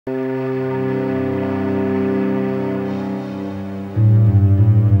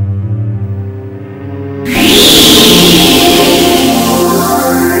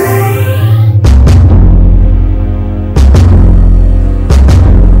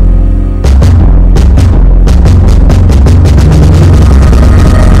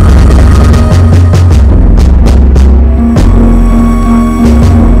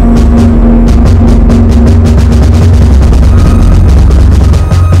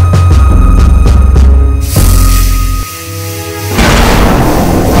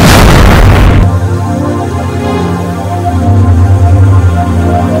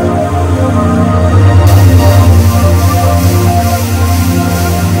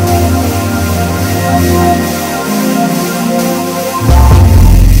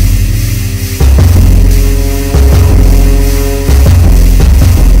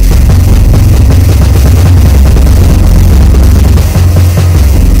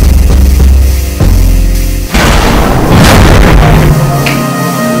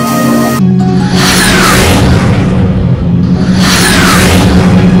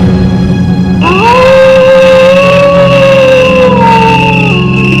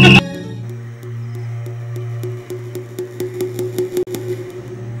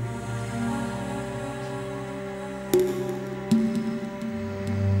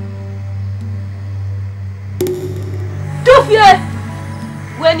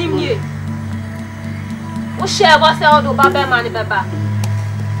What's all the Baba Money Baba?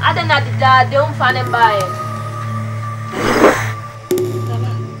 I don't know that they don't find him by it.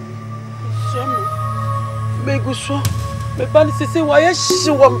 Make us so. Me bani say why she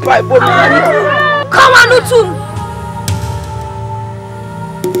want Bible. Come on, Utum.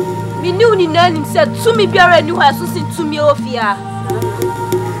 Me knew ni nani said to me biara knew her so to me ofia.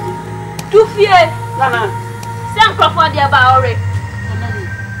 Do fear. Sam Crawford there about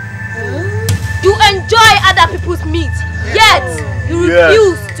You enjoy other people's meat, yet you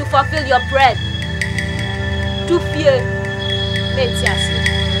refuse to fulfill your bread. Do fear, Mentias.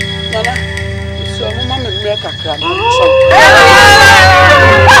 Nana, so mama me make a cram.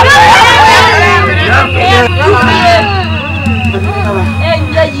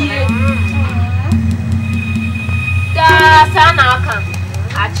 Da sana AKAN.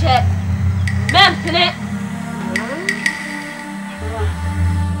 Ache. Mempene.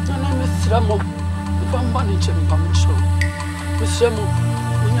 Ramo, if I'm born in Chembam, so Miss Ramo,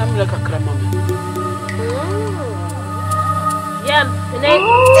 when I'm like a crammer. Yeah,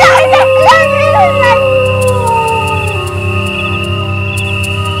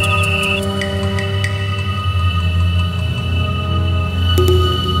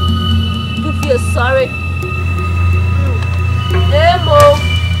 you feel sorry? Nemo,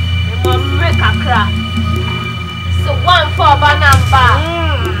 make a crack. So one for Banamba.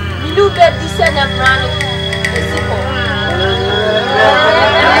 You get this and I'm running.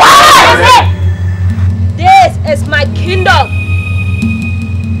 This is my kingdom.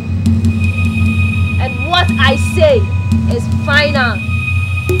 And what I say is final.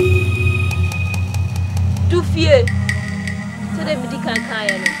 Do fear. To the medical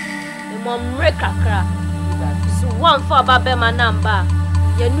kind. The mom rekakra. So one for Babema number.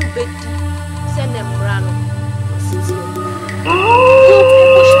 You new baby. Send them running. You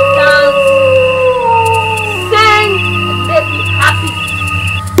people should dance, sing, and make me happy.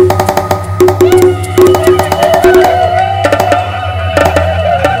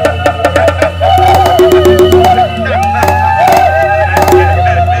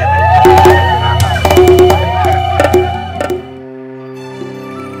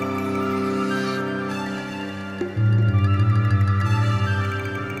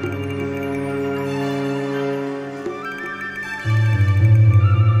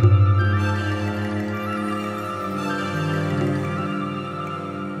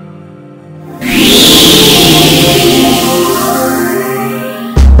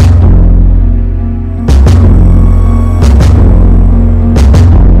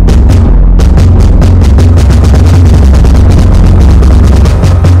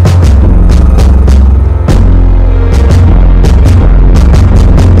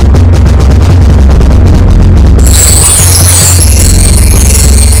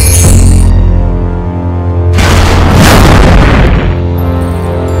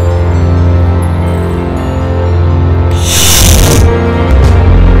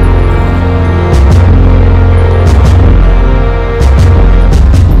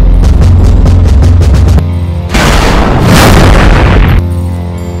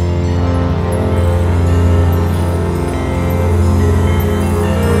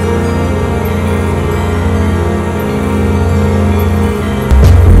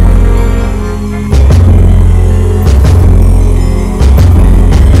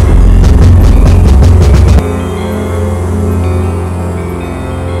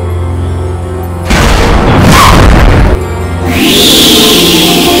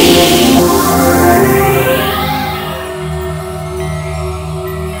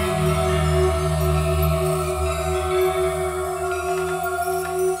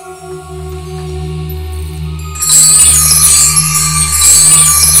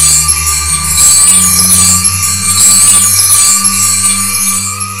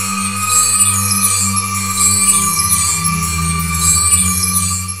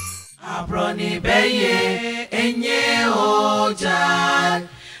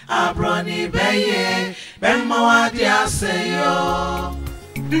 abroni beye bemma wadi aseyo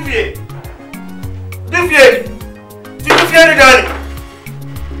Dufie ni dani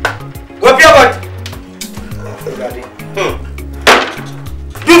wapia wat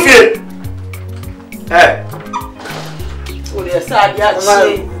Dufie Ode saadi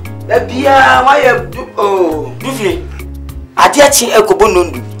achi da bia waye Dufie ade achi ekobo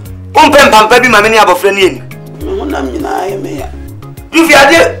nondu umpem pampa bi mame ni abofra ni eni honam nyina ayeme ya Dufie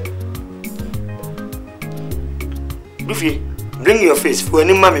ade Dufie bring your face for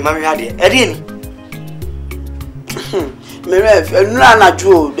any mommy ade eni Meref enura na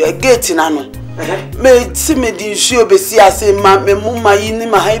jo the gate na no me ti me di nsuo besi ase ma me mumma yi ni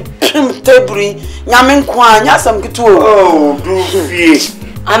ma ha teburi nyame nko anya asam kitu Dufie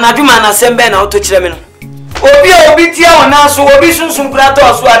anaduma na sembe na auto kire me no obi tia wona so obi sunsun kura to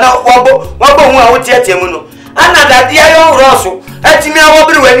so ana wabo hu a wotiatia mu no ana dade ayo roso atimi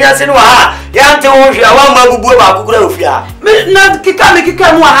awobiri wani ase no ha ya nte wo hwia wa ma bubu ba akukura ofia me na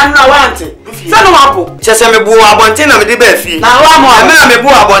kika mu ha na wa ante se no wapo chese me bu abonte na me de ba fie na wa mo me na me bu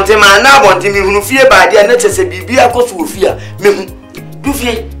abonte ma na abonte me hunu fie ba de na chese bibi akoso ofia me hu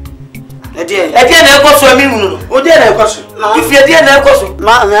Dufie ede na ekoso me hunu no ode na ekoso Dufie de na ekoso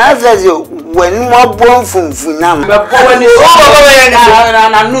ma na azazo when mo bon funfunyam me bo wani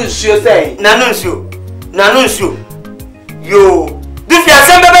na nunsuo sei na nunsuo yo Dufie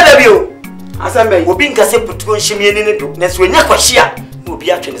asembe be da bio asembe obi nkase putuo nhimie ni do na so nya kwahia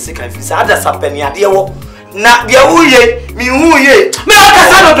obi atwe ne sika fisa ada sapani ade wo na bia wuye mi huye me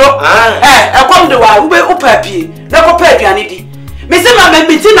akasa dodo ekom de wa ube upapie na ko pa aduane di me se ma me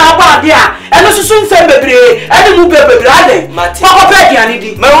biti na agba ade a eno susu nsem bebre ene mu bebre ade ko pa aduane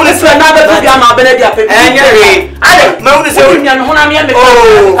di me hu ne se na be bia ma be na dia pe enye ade me hu ne se nya no na me me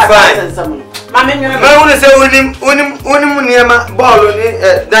ma me nyene me hu ne se onim niema ball ni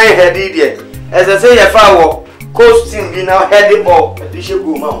dan head die ese se ye fa wo costume bi na head ball di she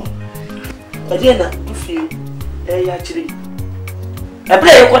go ma ho ade na Dufie ya chiri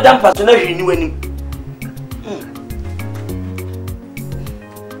ebre ye ko dampa so na hwi ni wani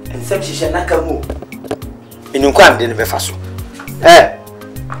ensem shisha na kamu enyunkwa ande ne befa so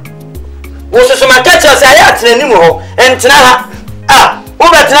wo so so makacha se aya atena ni mo ho entena ha wo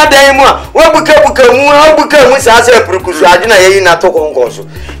betena dan mu a wo buka mu sa se purukusu ade na yeyi na to konko so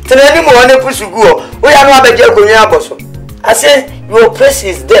tena ni mo ho ne pusugu ho wo ya no abeje akonwa aboso I say your place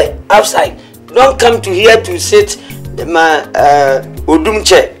is there outside. Don't come to here to sit my odum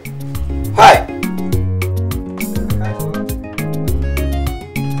chair. Hi.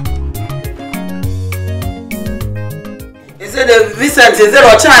 Is it the Vincent? Is it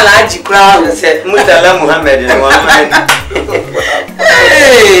Ochana Laji crowd? Mutala Muhammad.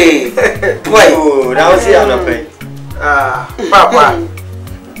 Hey, boy. Oh, now see I'm not paying. Papa.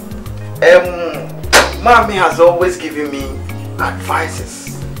 Mommy has always given me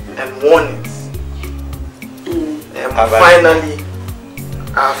advices and warnings. Finally,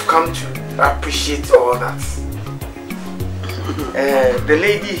 I've come to appreciate all that. The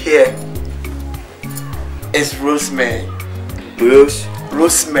lady here is Rosemary.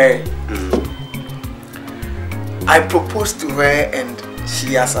 Rosemary. I proposed to her and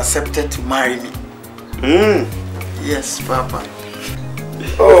she has accepted to marry me. Yes, Papa.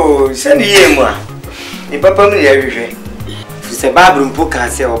 Oh, send ye moi. Ni papa me ya hwehwe. Se Bible mpo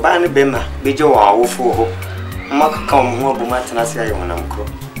kan se oba ne bema beje wa awofo ho. Makaka mo ho obuma tena se aye honam kro.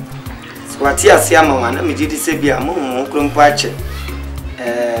 So ati ase ama na me gidi se bia mo mo kro mpo ache.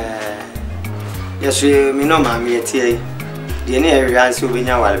 Yeso mi no ma me yeti ai. De ne ya hwehwe anse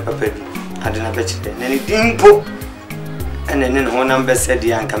obenya wale papa bi. Ade na be chire. Na ni dimpo ene ne honam be se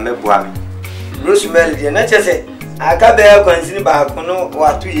de anka meboa me. Rosemary de na chese akabe kwansini ba kono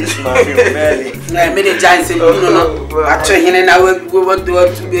watu Yesu ma fe mele na me de chance no atu hene na we do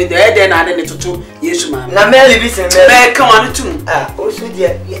de na de tutu Yesu ma na mele bi se mele be kan anu tum o so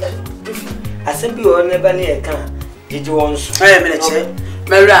de asembi o ne ba ne e kan jeje won so me de che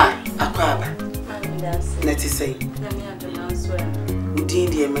mera akwa aba na ti sei na me adona so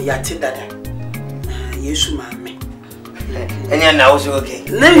udin de me yate dada Yesu ma me enya na o so okay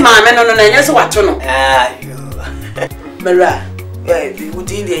ne ma me no na enya se wato no yo Mera,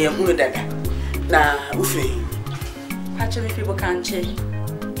 udin de yehunu dada. Na ufe. Pacha me people kanche.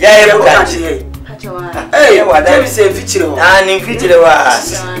 Ya ye bukanche. Pacha wa. Eh, wa da se feature ho. Ni feature wa.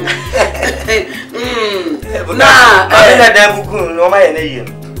 Na, abena da buku no ma ye na yie.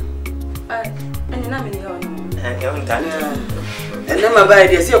 Eni na me ni ho no. Ya unta. Ene ma ba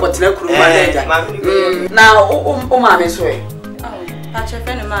de se yekotena kuru ma da. Na o ma me so e. Pacha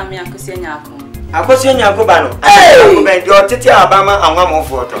fe no ma me akosi anya akon. Akosi Nyankobano. Hey, ben your titi abama anwa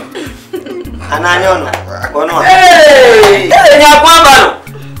foto. Ananyo no. Ono. Hey, Nyankobano.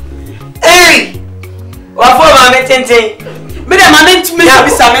 Hey. Wafo ma metenten. Me dem ma ntimi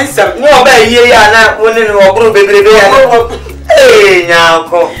bisa mensem. Ni oba yiye ya na woni no ogro bebrebe ya. Hey,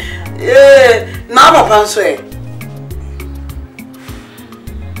 Nyanko. Na papa nso e.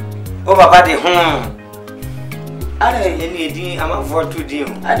 O papa de Are eni edi ama foto di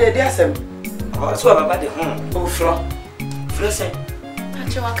Ade de asem. So papa de O fro. Frese.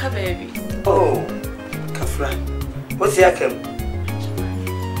 Acho waka baby. Oh, Kafra. what's your cam?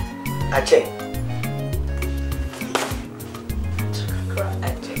 Ache.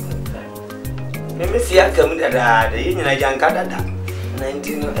 Maybe see I come that the union I young Canada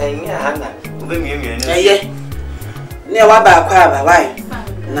 19 and Hannah will be me. Yeah, near what by Quaba, why?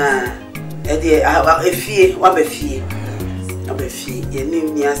 Nah, if ye, what be fee? I'll be fee, ye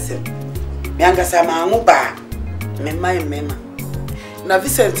name me as him. Bianca Sama Muba, Mema. Now,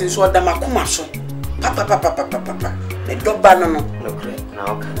 Vincent is what the Macumaso. Papa, the dog banana. No,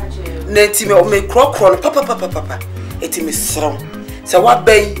 now, Netime o me krokro papa etime sram se wa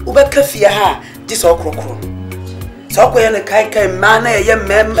ban wo be kafia ha ji so krokro so ko ye ne kai ma na ye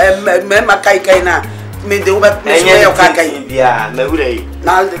mem kai na me de wo be so ye kai bia ma wura yi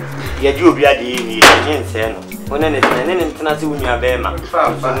na ye ji obi ade yi ye nse no wona ne ntena se wunya be ma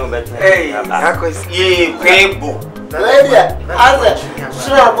so no be tena Akos. ye kwebo Lady, Aza,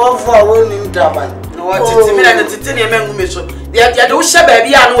 sure, for winning Taban. what me na tete ne mengu me so ya de wo hye ba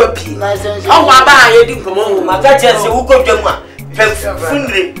bia na wa pi o wa ba ye di nkomo ma ka je se wo ko dwam a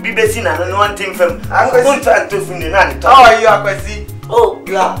funre bi besi na no wantem fam contract funre na ne to How are you, Akwasi? oh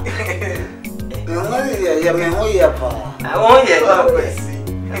yeah Yeah, me ho ya pa. awon ye Akwasi.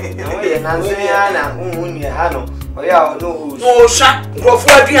 awon ye na se ya na unhun ye ha no o ya no no sha krofo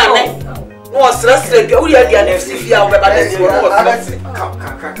aduane no stress de wo ya aduane fi a wo be ba de so no Akwasi.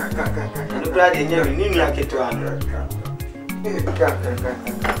 no kra de nya ni nu aketo an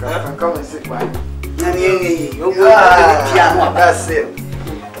Come and sit by. na ni o go pia no That's it.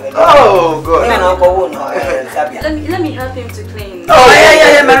 Oh, God. na ko wo no sabia Let me help him to clean. oh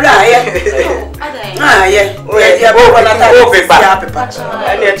yeah Maria yeah Adai. yeah yeah bo na ta o pepa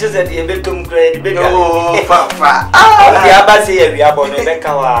ani e tze de be tum kra de be ga Oh, Papa. o dia ba se ye wi abo no be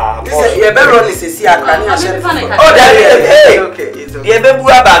ka wa this you better run this see akra ni ahye oh that hey Okay, it's okay. de be bu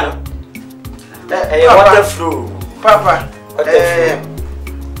aba no water flow Papa, What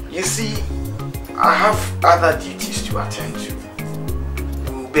you see, I have other duties to attend to.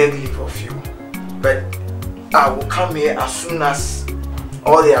 We will beg leave of you, but I will come here as soon as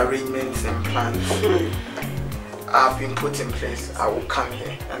all the arrangements and plans have been put in place. I will come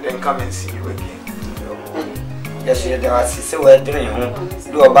here and then come and see you again. yes ye da si se wa dren ho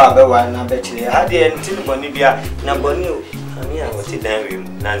do ba be wa na be chire ha de ntin boni bia na boni o ani a wo ti dan wi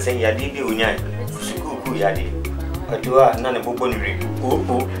na nsen ya di bi onya sukuku ya di otua na ne bobo ni ri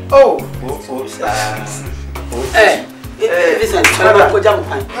Oh, sa listen tell ko jam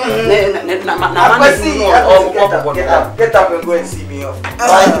pan na get up and go and see me off.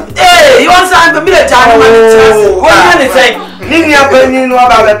 hey you want some me jam man wo nya ne sei ni ni abani no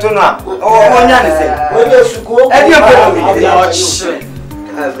aba beto no a wo nya ne sei When you should go, e di ko mi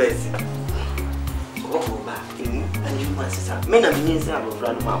Harvest. ani ma sisa me na me nsa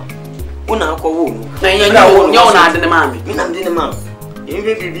abofra no ma una akọ wo no na nya na ade ne ma me na de ne ma e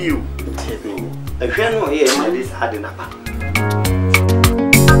be bibi o ahwe no ye ma dis ade na ba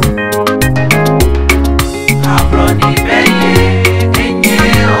Abroni beye enye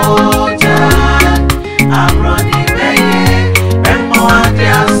oja Abroni beye emo ade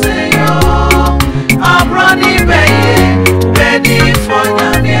aseyo Abroni beye ready for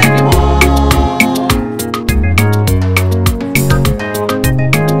nyame animo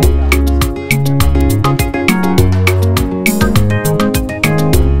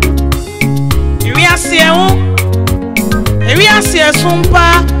Ewi asie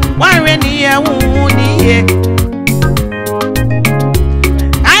sumpa wanwe ni ewu ni ye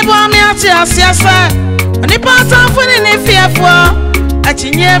ai bo mi ati asie se oni pata funi ni fiefo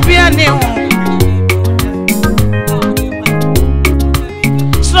achinye bia ni hu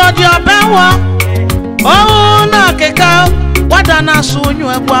so di obewo oh na keka wada na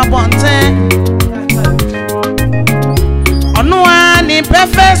sunyu egbu abonte onu ani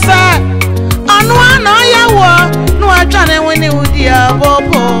professor anu ana yawo no atwane woni udi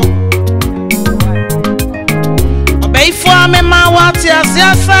abobo obeifo me ma wati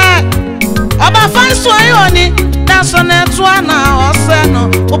asiafa oba fanso ayoni na so na etu ana ose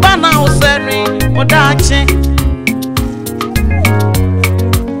no oba na oseri odachi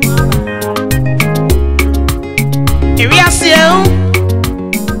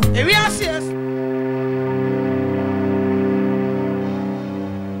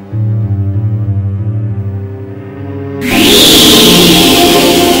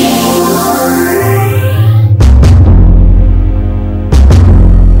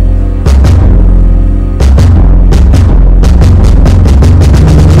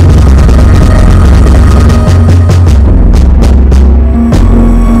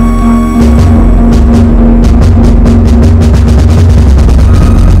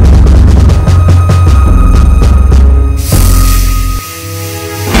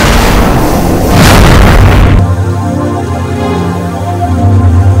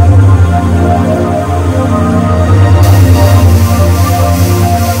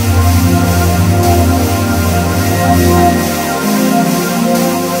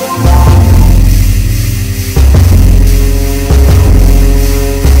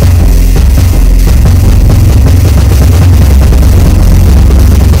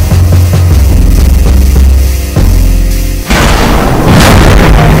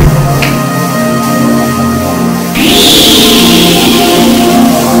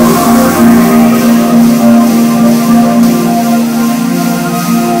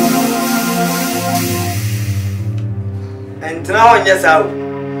Yes,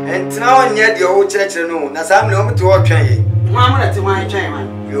 and now yet the old church no. Now some no to watch ye. 1 minute to one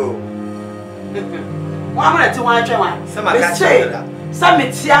chairman. Yo. 1 minute to one chairman. Some I say. Some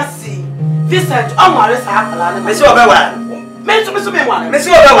it's yassi. Vincent Omaris Akala. Miss Obewan. Miss Obewan. Miss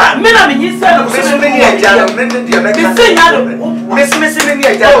Obewan. Minam in his son of Miss Minia. Miss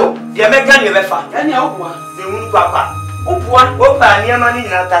Minia. The American Yefa. Any Opa. The Moon Papa. Opa near money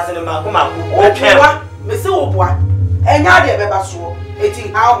in a tassel in Makuma. Okay. Miss Opa. And now they are so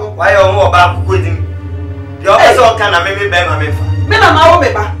 18 how why are more about good him? The other can I maybe bear my member. Mena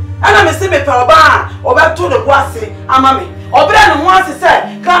Maomeba, and I'm a semi bar or back to the Guasi, and mammy. Or Brennan wants to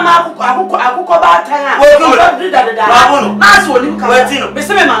say, come out, I cook about time. Well, do that. That's what you come to Miss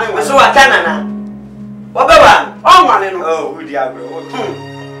Mammy, so I can. What about? Oh, we are.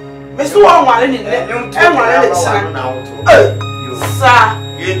 Miss One in the now. Sir.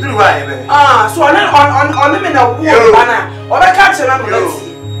 You do right, so on them in a war banner, or I catch an ambulance.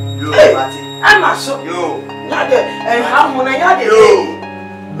 I'm not so you. And how many are you?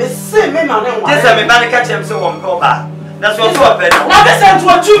 Miss Simon, yes, I'm about to catch him so on Coba. That's what's up. Now, listen to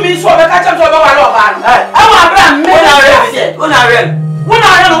what you mean, so I catch him to a lot. I want to when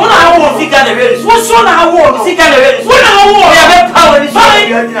I won't see the race, what's on our war? See the race. When I war, we have power.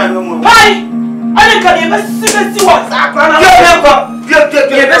 Pie. I don't care. See what's happening.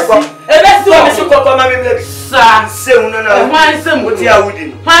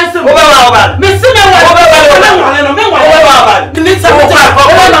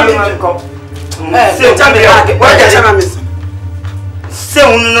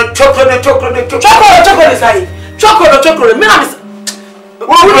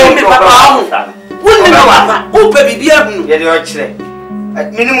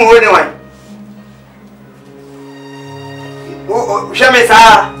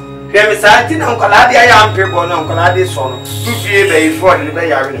 Tina Coladi, I am people, no Coladi son. You feel very for the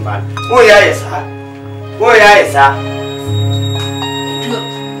very man. Oh, yes, sir. Oh, yes, sir.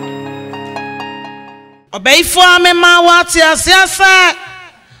 Obey for me, my what, yes, sir.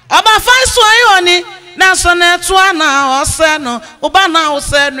 About 5 swayoni, National Twana or Seno, Obana or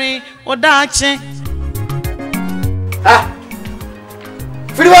Senri or Dachi. Ah,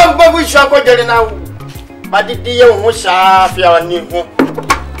 Freedom Babu Shako now. But the dear Musha, if you are new.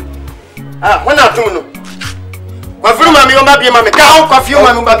 Ah, when I do no. What for mammy or baby mammy? Cow, coffee,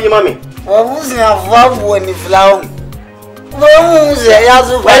 mammy, baby mammy. Oh, who's your father when you flower?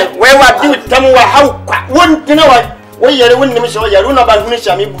 Where what do tell me how wouldn't you know what? Where you wouldn't show your run about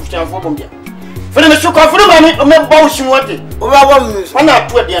Misha, bush and for Bombia. For the sugar for mammy, or make bows you want it. One not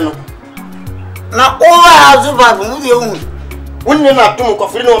to a piano. Now, all I have to buy from you. Wouldn't you not do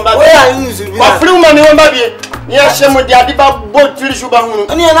coffee no baby? Where are you? What flew mammy on baby? Yes, I'm with the Adiba boat to the sugar.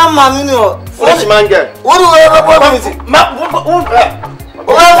 And you're not mammy, no. What's man girl? What do I have with it?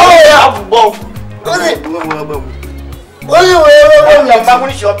 What do you ever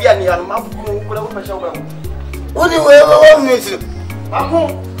want to be any other mouth? What do you ever want me to? I know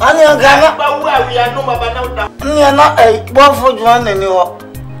where we are no about now. You are not a waffle one anymore.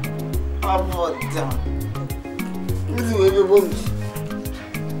 What do you ever want?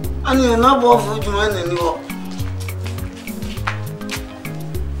 And you are not waffle one anymore.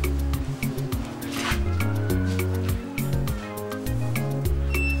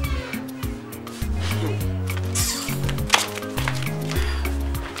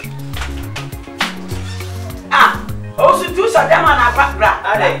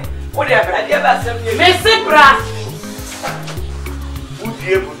 ade. What the ade ba sem ye. Me sibra.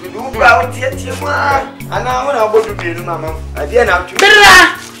 Udie budu ba o tie ma. Ana wona obodu die nu mama. Ade na atwi. Bra.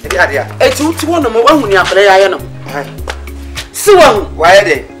 Ade. Eti uti wono mo wahu ni akra ya no. Si wahu. Why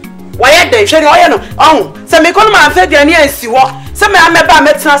de? Why de? Hwe ni oye no. Se me kono ma fa aduane ansi ho. Se me ameba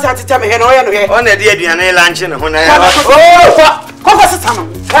metena se atete me he no oye no he. O na de aduane lanche ne ho na ya. Oh, ko sisa no.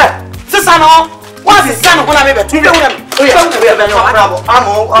 Sisa no. Wa sisa no ho na me betu. Oye. Bravo.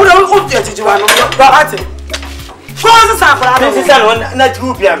 Amo. Ura o ti ati wa no. Ba ati. Ko sisa akra no. Sisa no na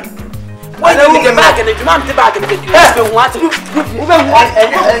group yam. Wa na wo bag ne djuma mte bag ne ke be hu ati. Wo be hu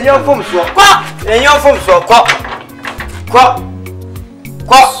enyo fom so. ko. Enyo fom so ko.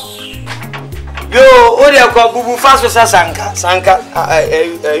 Yo, ori akwa bubu faso sanka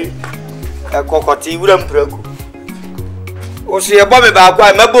kokoti wuram praku. O se ye bo me ba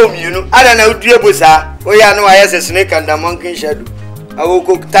kwa mabo miunu ada na udue bosa o ya no aye se snake and the monkey shadow awo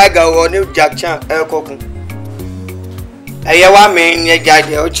ko tiger o ne jack chan kokun aye wa me ne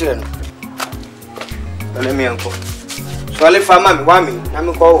jaje o kire no ole me enko sole fama me wa me na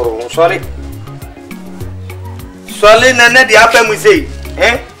me ko woro sole na na di apa mu sei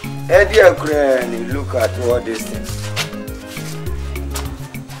Eddie Akran, look at all these things.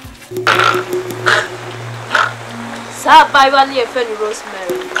 Sir, by one year,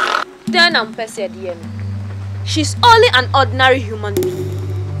 Rosemary. Then I'm said, she's only an ordinary human being.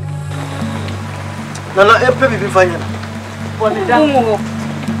 No, every baby fine.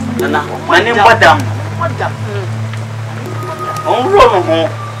 Nana, my name Madam.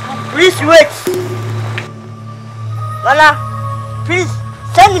 Please wait. Nana, please.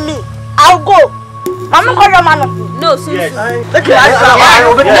 Send me. I'll go. Mama call your man. No, soon. Yes. Let you ask her. Yes.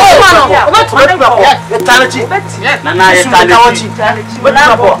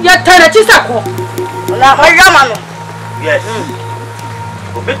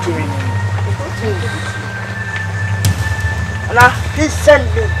 Nana, please send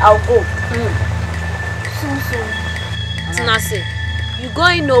me. I'll go. Soon. Tinase, you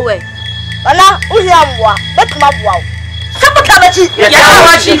going nowhere. Nana, who here am? Let me wow.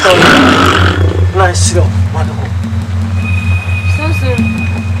 Soon.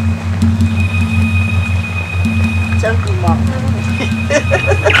 Thank you, Mom.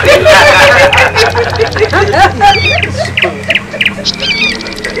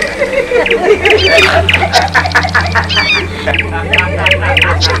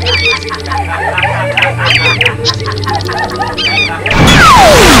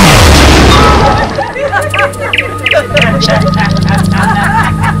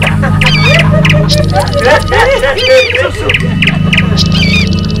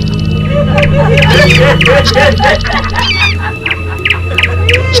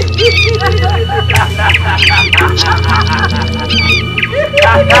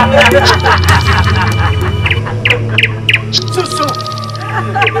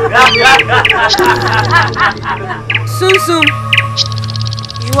 Soon,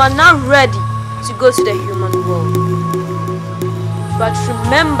 you are now ready to go to the human world. But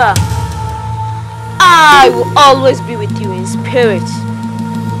remember, I will always be with you in spirit.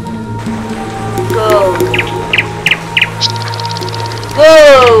 Go.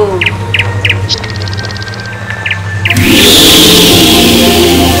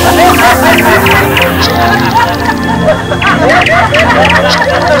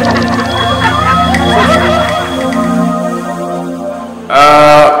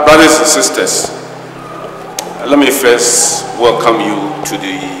 Brothers and sisters, let me first welcome you to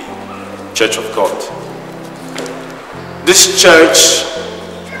the Church of God. This church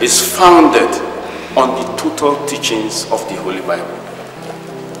is founded on the total teachings of the Holy Bible.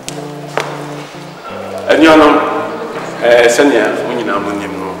 And you know,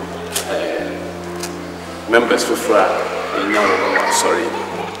 members for sorry.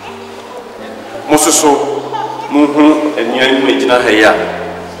 Mosuso muhu enyan megina heya.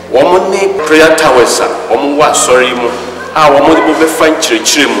 Womo ne prayer towers a womo wa sorry mu a womo de be fan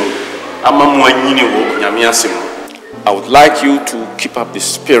chirechire mu ama mu anyini wo nyame asem. I would like you to keep up the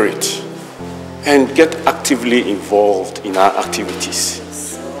spirit and get actively involved in our activities.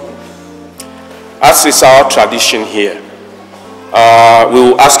 As is our tradition here, we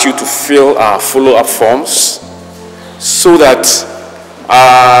will ask you to fill our follow-up forms so that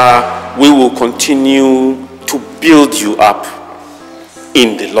we will continue to build you up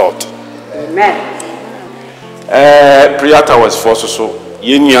in the Lord. Amen. Prayer towers for so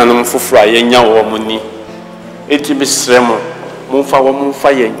yenuanum foforo yenya wo moni eti besremo momfa wo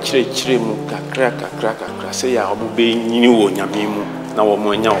momfa yen kirechire mu kakra se ya obo be nyini wo nyame mu na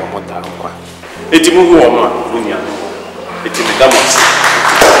wo nya wo moda nkwa eti mu wo ma nuanum eti medamos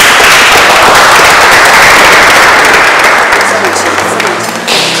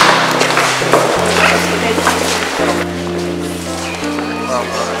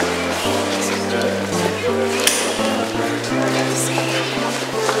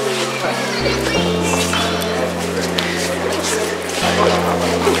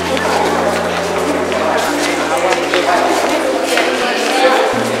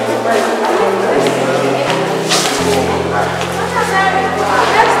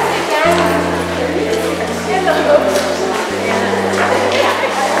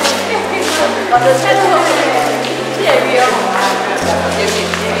Oh,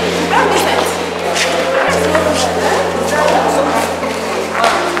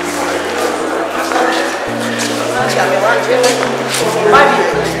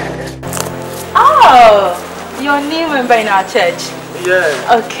 you're a new member in our church.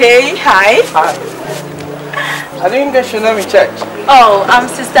 Yeah. Okay, hi. Hi. I didn't get your name in church. Oh, I'm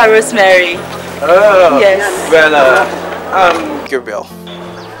Sister Rosemary. Oh. Yes. Well, I'm Gabriel.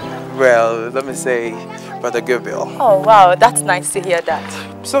 Well, let me say, Brother Gabriel. Oh, wow, that's nice to hear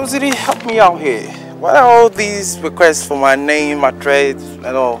that. So, Zidi, help me out here. What are all these requests for my name, my trade,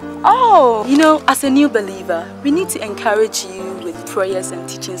 and all? Oh, you know, as a new believer, we need to encourage you with prayers and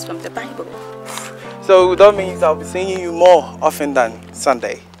teachings from the Bible. So that means I'll be seeing you more often than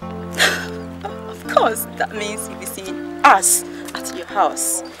Sunday. Of course, that means you'll be seeing us at your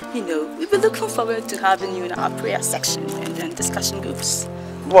house. You know, we'll be looking forward to having you in our prayer section and then discussion groups.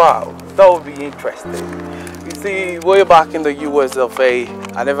 Wow, that would be interesting. You see, way back in the US of A,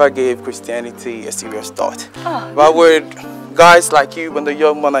 I never gave Christianity a serious thought. Oh. But with guys like you and the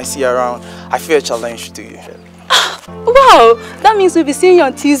young man I see around, I feel a challenge to you. Wow, that means we'll be seeing you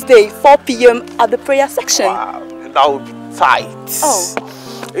on Tuesday, 4 p.m. at the prayer section. Wow, that would be tight. Oh.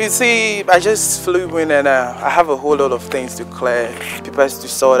 You see, I just flew in and I have a whole lot of things to clear, papers to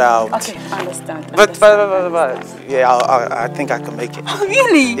sort out. Okay, I understand. But yeah, I think I can make it. Oh,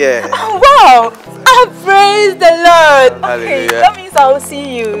 really? Yeah. Oh, wow! Oh, praise the Lord! Hallelujah. Okay, that means I will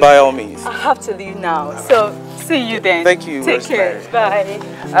see you. By all means. I have to leave now, so see you then. Thank you, Take Rosemary. care. Bye.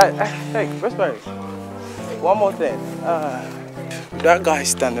 Hey, Rosemary. One more thing. That guy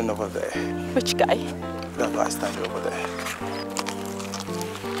standing over there. Which guy? That guy standing over there.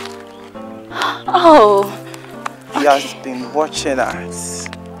 Oh. He has been watching us.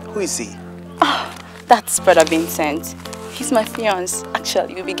 Who is he? Oh, that's Brother Vincent. He's my fiance.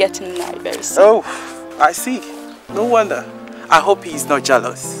 Actually, we'll be getting married very soon. Oh, I see. No wonder. I hope he's not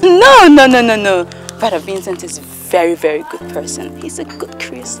jealous. No. Brother Vincent is a very, very good person. He's a good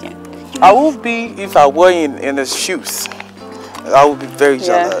Christian. I would be if I were in his shoes. I would be very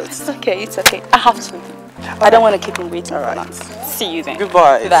jealous. It's okay. I have to. I don't want to keep him waiting for long. See you then.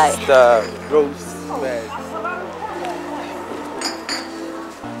 Goodbye. Bye. Mr. Rosemary.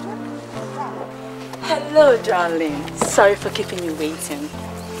 Hello, darling. Sorry for keeping you waiting.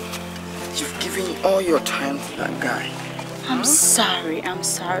 You've given all your time to that guy. I'm sorry.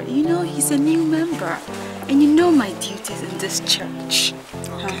 You know, he's a new member. And you know my duties in this church.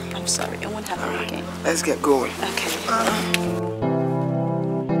 I'm sorry. It won't happen again. Let's get going. Okay.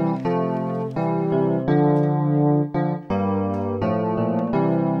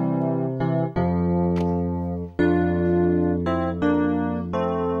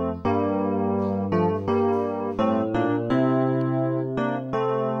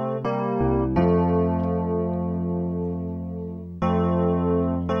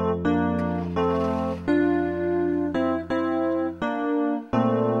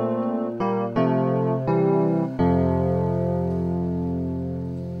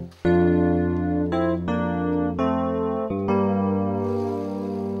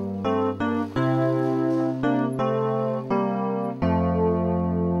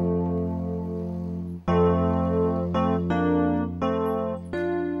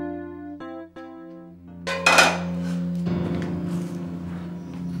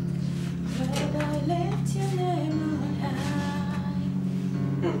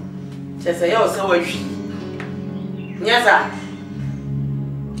 Just say, oh, so we. Yes, sir.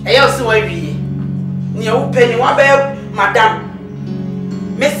 I also want we. You penny one bell, Madam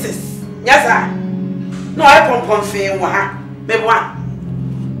Mrs. Yes, sir. No, I pump fair one. Maybe one.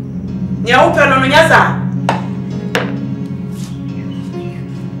 You open on yes, sir.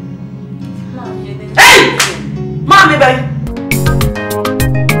 Hey! Mommy, baby.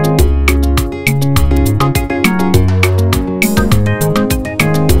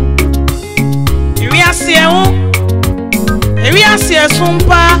 Ewi asie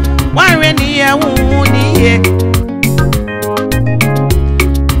sumpa wanwe ni ye wu ni ye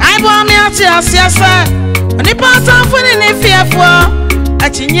ai bo mi ati asie se oni pata funi ni fiefo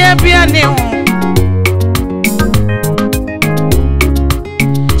achinye bia ni hu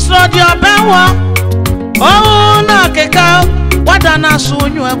srodio bewo oh na keka wada na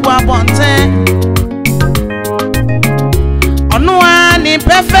sunyu egbu abonte onu ani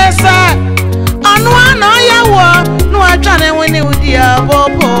professor anu ana yawo no atwane woni udi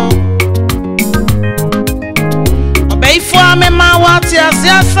abobo OSEIFUO me ma wati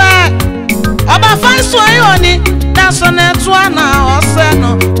asiasa oba fanso ayoni na so na etu ana ose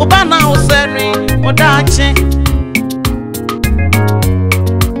no oba na oseni odachi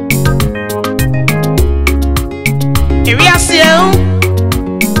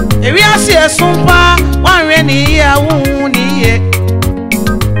Ewi asi esumpa wanwe ni ye wu ni ye.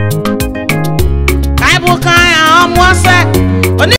 Bible kan ya omwase